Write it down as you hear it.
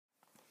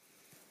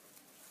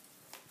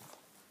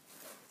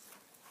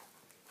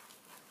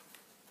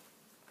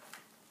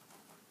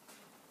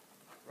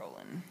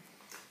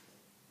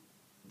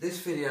This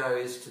video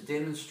is to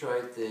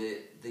demonstrate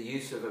the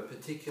use of a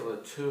particular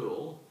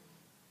tool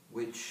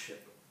which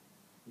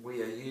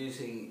we are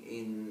using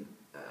in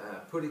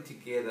putting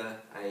together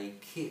a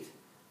kit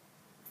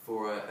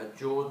for a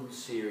Jordan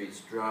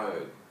Series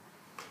Drogue.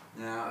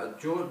 Now, a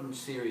Jordan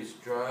Series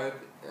Drogue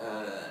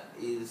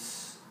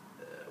is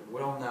a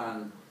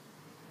well-known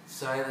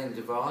sailing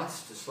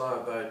device to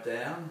slow a boat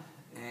down,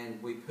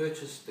 and we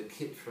purchased the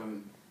kit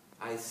from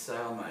Ace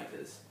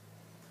Sailmakers.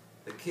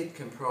 The kit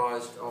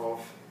comprised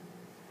of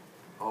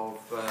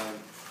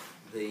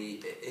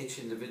each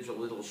individual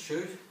little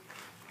chute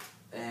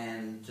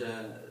and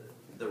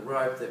the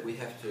rope that we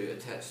have to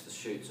attach the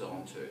chutes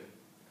onto.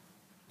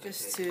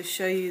 Just to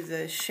show you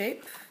the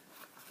shape,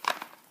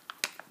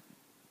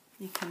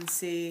 you can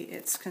see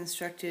it's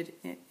constructed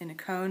in a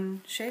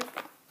cone shape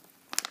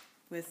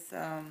with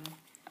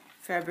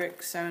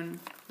fabric sewn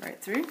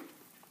right through.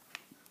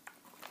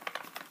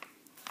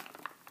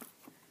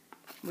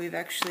 We've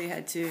actually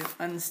had to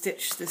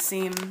unstitch the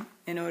seam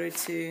in order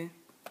to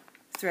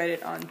thread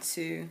it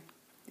onto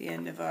the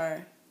end of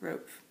our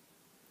rope.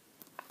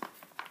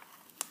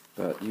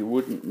 But you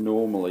wouldn't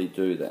normally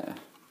do that.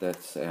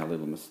 That's our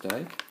little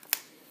mistake.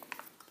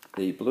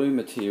 The blue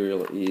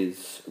material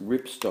is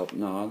ripstop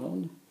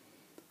nylon,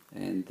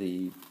 and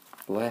the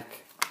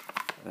black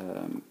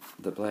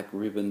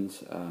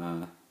ribbons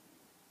are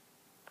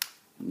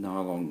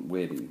nylon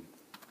webbing.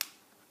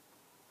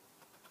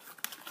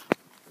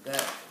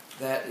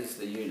 That is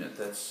the unit.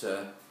 That's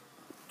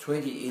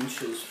 20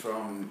 inches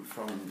from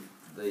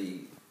the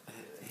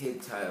head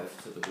tail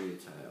to the rear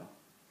tail.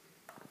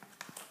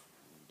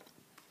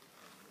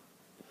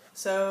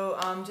 So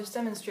just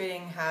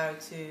demonstrating how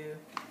to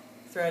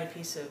thread a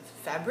piece of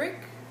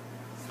fabric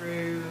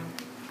through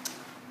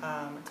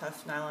a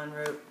tough nylon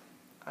rope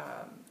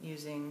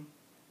using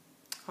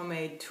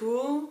homemade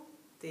tool,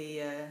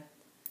 the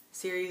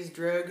Series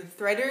Drogue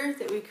threader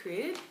that we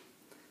created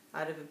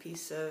out of a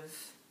piece of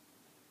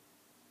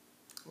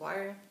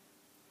wire.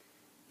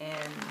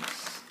 And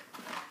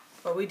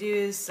what we do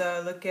is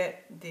look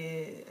at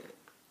the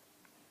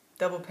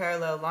double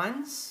parallel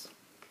lines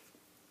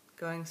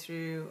going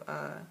through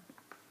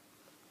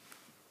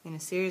in a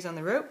series on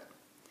the rope,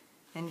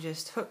 and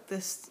just hook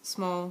this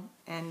small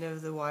end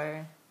of the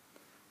wire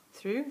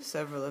through,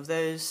 several of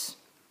those,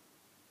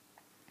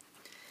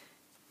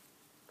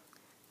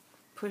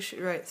 push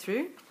it right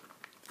through,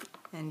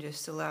 and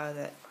just allow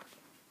that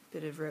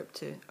bit of rope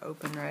to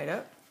open right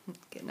up,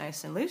 get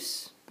nice and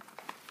loose.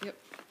 Yep.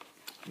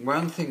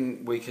 One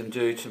thing we can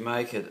do to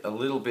make it a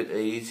little bit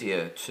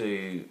easier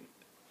to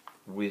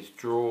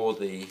withdraw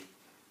the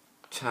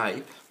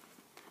tape,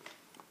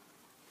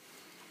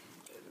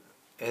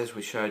 as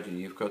we showed you,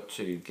 you've got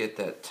to get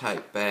that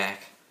tape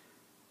back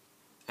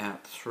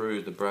out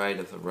through the braid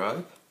of the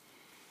rope.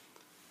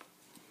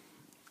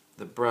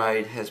 The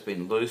braid has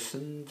been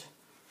loosened,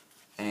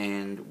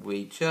 and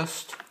we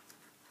just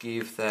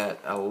give that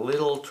a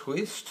little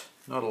twist,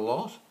 not a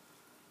lot,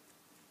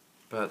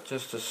 but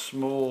just a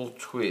small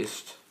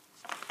twist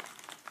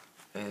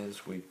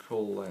as we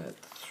pull that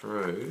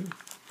through,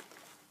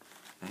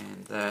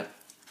 and that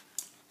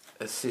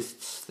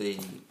assists the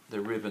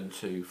ribbon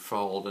to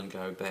fold and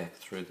go back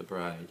through the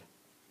braid.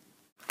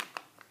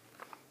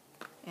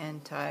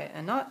 And tie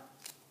a knot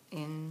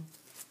in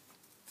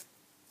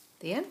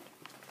the end.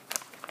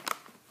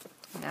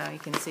 Now you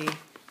can see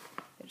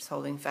it's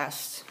holding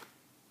fast.